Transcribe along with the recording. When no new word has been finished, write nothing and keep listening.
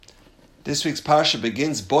This week's Parsha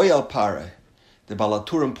begins Boy al Pare. The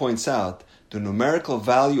Balaturim points out the numerical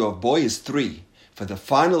value of boy is 3 for the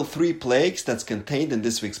final 3 plagues that's contained in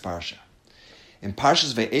this week's Parsha. In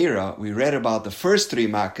Parshas Ve'era, we read about the first 3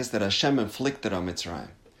 makas that Hashem inflicted on Mitzrayim.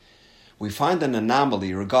 We find an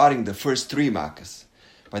anomaly regarding the first 3 makas.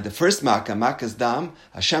 By the first makkah, Makas Dam,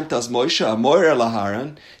 Hashem tells Moshe, Amoyer el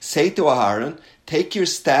Aharon, say to Aharon, take your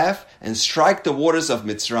staff and strike the waters of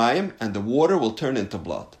Mitzrayim, and the water will turn into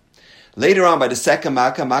blood. Later on, by the second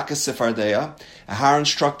makkah, Makas Sephardeia, Aharon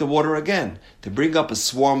struck the water again to bring up a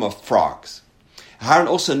swarm of frogs. Aharon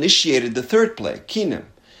also initiated the third plague, Kinim,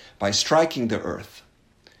 by striking the earth.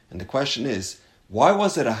 And the question is, why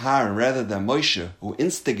was it Aharon rather than Moshe who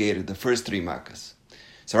instigated the first 3 makas?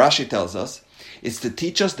 So Rashi tells us, it's to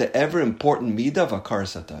teach us the ever-important midah of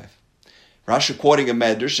Hakaras HaTov. Rashi, quoting a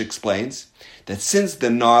Medrash, explains that since the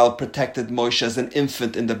Nile protected Moshe as an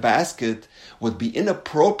infant in the basket, it would be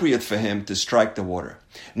inappropriate for him to strike the water.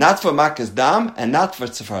 Not for Makas Dam and not for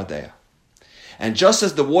Tzefardea. And just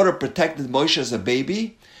as the water protected Moshe as a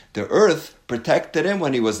baby, the earth protected him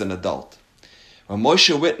when he was an adult. When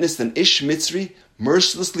Moshe witnessed an Ish Mitzri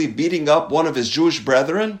mercilessly beating up one of his Jewish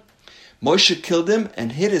brethren, Moshe killed him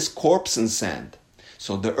and hid his corpse in sand.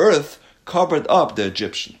 So the earth covered up the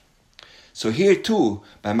Egyptian. So here too,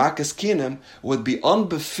 by Makas Kinim, it would be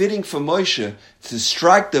unbefitting for Moshe to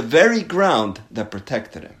strike the very ground that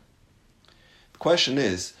protected him. The question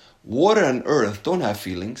is, water and earth don't have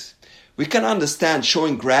feelings. We can understand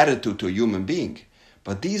showing gratitude to a human being,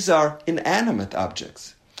 but these are inanimate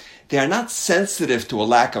objects. They are not sensitive to a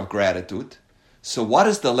lack of gratitude. So what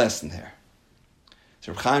is the lesson here?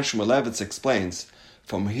 So Reb Chaim Shmulevitz explains,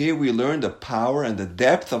 from here we learn the power and the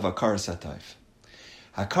depth of Hakaras HaTov.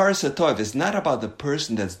 Hakaras HaTov is not about the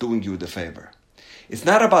person that's doing you the favor. It's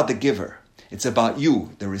not about the giver. It's about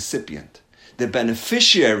you, the recipient, the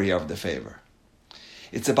beneficiary of the favor.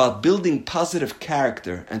 It's about building positive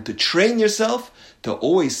character and to train yourself to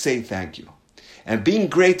always say thank you and being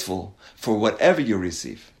grateful for whatever you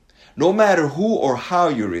receive, no matter who or how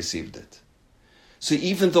you received it. So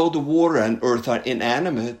even though the water and earth are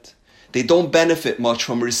inanimate, they don't benefit much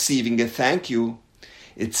from receiving a thank you,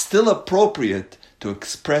 it's still appropriate to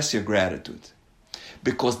express your gratitude.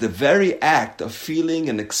 Because the very act of feeling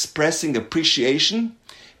and expressing appreciation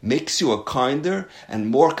makes you a kinder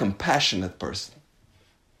and more compassionate person.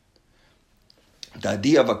 The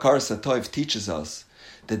idea of Hakaras HaTov teaches us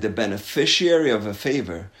that the beneficiary of a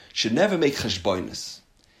favor should never make cheshbonos.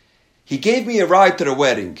 He gave me a ride to the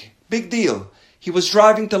wedding. Big deal. He was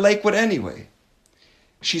driving to Lakewood anyway.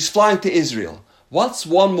 She's flying to Israel. What's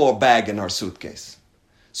one more bag in our suitcase?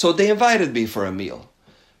 So they invited me for a meal.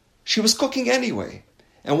 She was cooking anyway.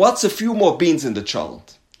 And what's a few more beans in the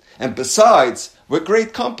cholent? And besides, we're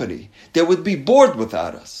great company. They would be bored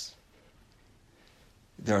without us.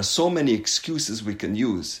 There are so many excuses we can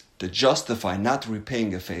use to justify not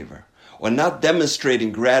repaying a favor or not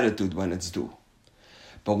demonstrating gratitude when it's due.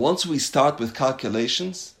 But once we start with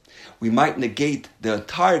calculations, we might negate the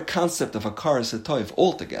entire concept of Hakaras HaTov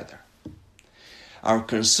altogether. Our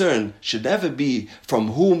concern should never be from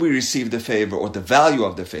whom we receive the favor or the value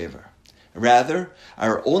of the favor. Rather,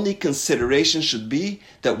 our only consideration should be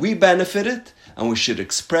that we benefited and we should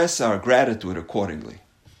express our gratitude accordingly.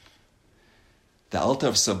 The Alter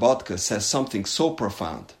of Sabatka says something so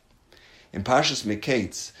profound. In Parshas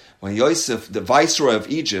Miketz, when Yosef, the viceroy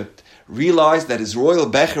of Egypt, realized that his royal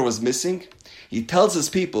becher was missing, he tells his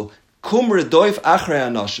people, Kum redoif achrei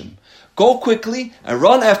anashim. Go quickly and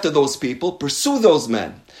run after those people, pursue those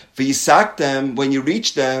men. V'yisak them, when you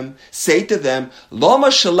reach them, say to them, Lama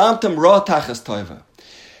shalamtem ra tachas toiva.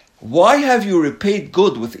 Why have you repaid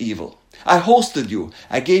good with evil? I hosted you,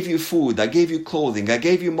 I gave you food, I gave you clothing, I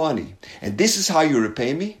gave you money. And this is how you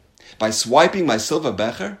repay me? By swiping my silver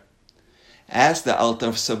becher? Asked the Alter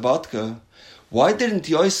of Sabatka, why didn't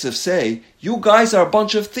Yosef say, you guys are a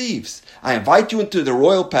bunch of thieves. I invite you into the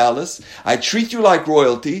royal palace, I treat you like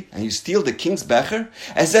royalty, and you steal the king's becher?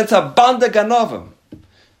 As it's a banda ganovim.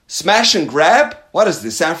 Smash and grab? What is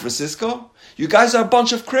this, San Francisco? You guys are a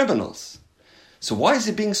bunch of criminals. So why is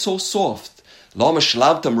he being so soft? Why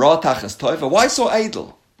so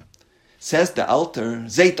idle? Says the Alter,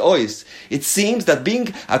 Zeit Ois, it seems that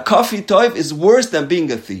being a coffee toiv is worse than being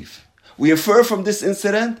a thief. We infer from this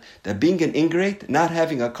incident that being an ingrate, not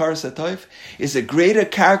having a Hakaras HaTov, is a greater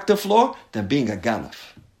character flaw than being a ganav.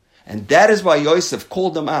 And that is why Yosef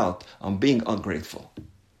called them out on being ungrateful.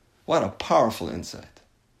 What a powerful insight.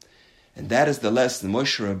 And that is the lesson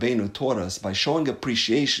Moshe Rabbeinu taught us by showing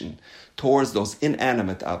appreciation towards those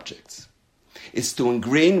inanimate objects. It's to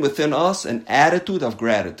ingrain within us an attitude of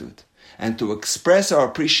gratitude and to express our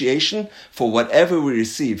appreciation for whatever we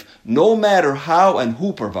receive, no matter how and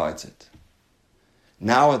who provides it.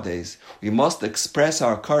 Nowadays, we must express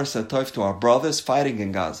our Karsa Tov to our brothers fighting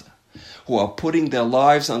in Gaza, who are putting their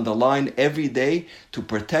lives on the line every day to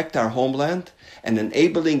protect our homeland and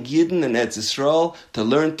enabling Yidden and Eretz Yisrael to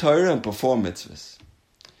learn Torah and perform mitzvahs.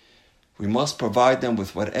 We must provide them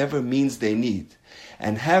with whatever means they need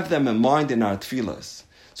and have them in mind in our tefillas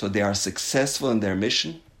so they are successful in their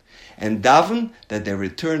mission and daven that they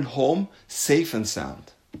return home safe and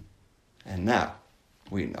sound. And now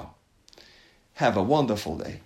we know. Have a wonderful day.